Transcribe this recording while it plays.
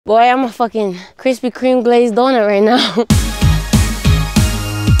Boy, I'm a fucking Krispy Kreme glazed donut right now.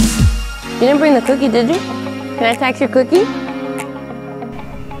 You didn't bring the cookie, did you? Can I tax your cookie?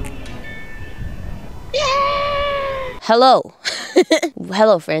 Yeah! Hello.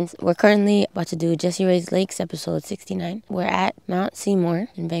 Hello, friends. We're currently about to do Jessie Rates Lake episode 69. We're at Mount Seymour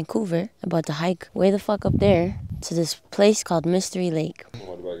in Vancouver, about to hike way the fuck up there to this place called Mystery Lake.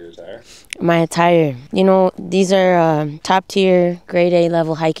 What about your attire? My attire. You know, these are top tier, grade A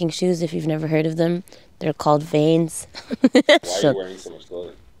level hiking shoes if you've never heard of them. They're called Veins. Why are you wearing so much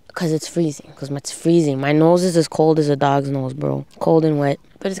clothing? Because it's freezing. Because it's freezing. My nose is as cold as a dog's nose, bro. Cold and wet.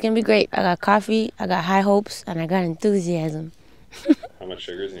 But it's going to be great. I got coffee, I got high hopes, and I got enthusiasm. How much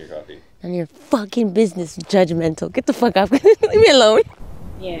sugar is in your coffee? None of your fucking business, judgmental. Get the fuck up. Leave me alone.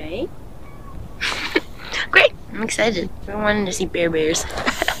 Yay. Great. I'm excited. We're wanting to see bears.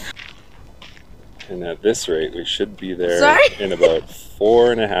 And at this rate, we should be there in about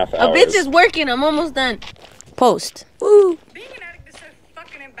 4.5 hours. A bitch is working. I'm almost done. Post. Woo. Being an addict is so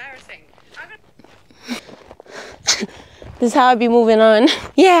fucking embarrassing. This is how I be moving on.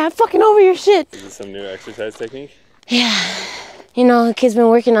 Yeah, I'm fucking over your shit. Is this some new exercise technique? Yeah. You know, the kid's been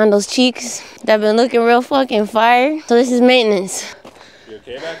working on those cheeks. They've been looking real fucking fire. So this is maintenance. You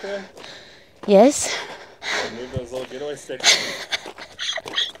okay back there? Yes. Move those little getaway sticks.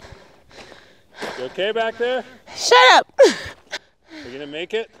 You okay back there? Shut up. You gonna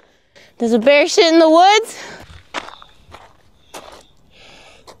make it? There's a bear shit in the woods.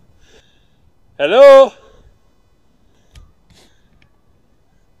 Hello?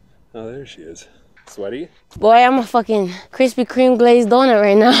 Oh, there she is. Sweaty? Boy, I'm a fucking Krispy Kreme glazed donut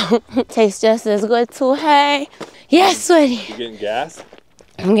right now. Tastes just as good too. Hey. Yes, sweaty. You getting gas?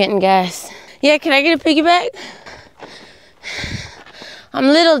 I'm getting gas. Yeah, can I get a piggyback? I'm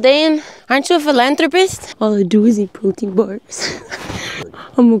little, Dan. Aren't you a philanthropist? All I do is eat protein bars.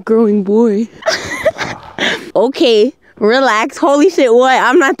 I'm a growing boy. Okay, relax. Holy shit, what?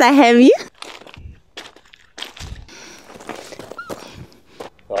 I'm not that heavy.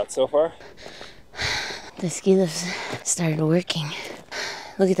 Thoughts so far? The ski lifts started working.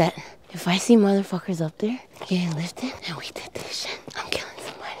 Look at that. If I see motherfuckers up there getting lifted and we did this shit, I'm killing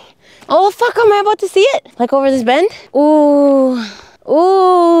somebody. Oh, fuck, am I about to see it? Like over this bend? Ooh.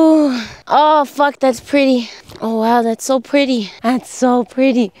 Ooh. Oh, fuck, that's pretty. Oh, wow, that's so pretty. That's so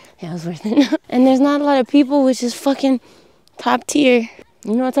pretty. Yeah, it was worth it. And there's not a lot of people, which is fucking top tier.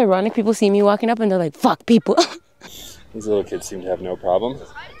 You know what's ironic? People see me walking up and they're like, fuck people. These little kids seem to have no problem.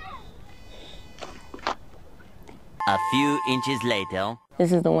 A few inches later.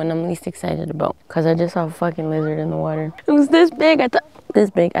 This is the one I'm least excited about because I just saw a fucking lizard in the water. It was this big. I thought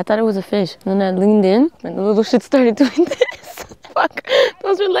it was a fish. And then I leaned in and the little shit started doing this. Fuck.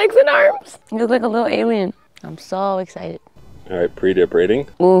 Those are legs and arms. It looked like a little alien. I'm so excited. All right, pre-dip rating.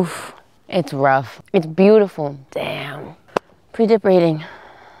 Oof. It's rough. It's beautiful. Damn. Pre-dip rating.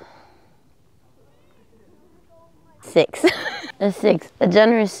 6. A 6. A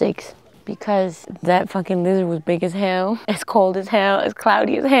generous 6. Because that fucking lizard was big as hell, as cold as hell, as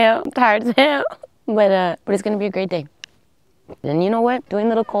cloudy as hell, tired as hell. But it's gonna be a great day. And you know what? Doing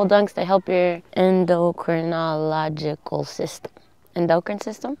little cold dunks to help your endocrinological system. Endocrine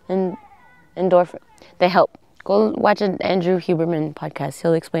system? Endorphin. They help. Go watch an Andrew Huberman podcast.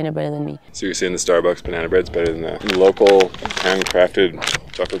 He'll explain it better than me. So you're saying the Starbucks banana bread's better than the local handcrafted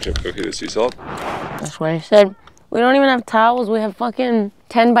chocolate chip cookie with sea salt? That's what I said. We don't even have towels. We have fucking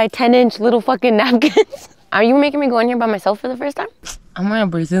 10 by 10 inch little fucking napkins. Are you making me go in here by myself for the first time? I'm wearing a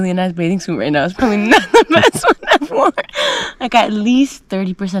Brazilian ass bathing suit right now. It's probably not the best one I've worn. Like at least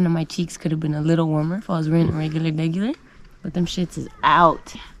 30% of my cheeks could have been a little warmer if I was wearing a regular. But them shits is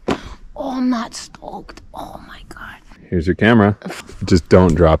out. Oh, I'm not stoked. Oh my God. Here's your camera. Just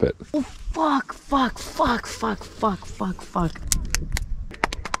don't drop it. Oh, fuck.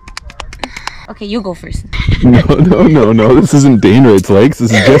 Okay, you go first. No. This isn't Dane Rates Lakes.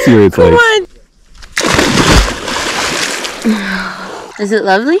 This is Jessie Rates Lake. Come on. Is it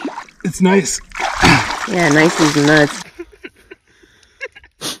lovely? It's nice. Yeah, nice is nuts.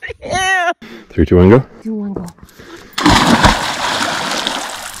 Yeah. 3, 2, 1, go. 2, 1, go.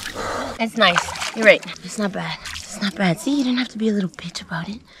 It's nice. You're right. It's not bad. See, you didn't have to be a little bitch about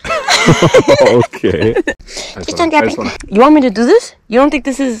it. Okay. Just don't drop it. You want me to do this? You don't think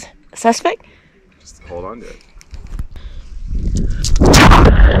this is suspect? Just hold on to it.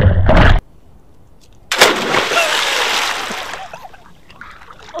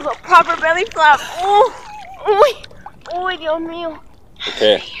 That was a proper belly flop. Oh, Dios mío.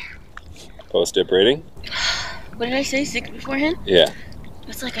 Okay. Post-dip rating? What did I say? 6 beforehand? Yeah.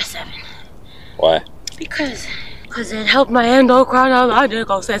 It's like a 7. Why? Because Because it helped my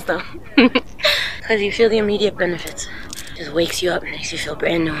endocrinological system. Because you feel the immediate benefits. Just wakes you up, makes you feel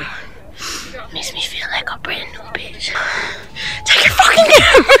brand new. Makes me feel like a brand new bitch. Take your fucking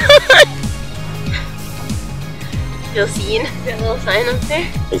camera! Feel seen? That little sign up there?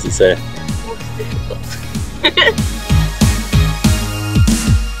 What's it say? Most difficult.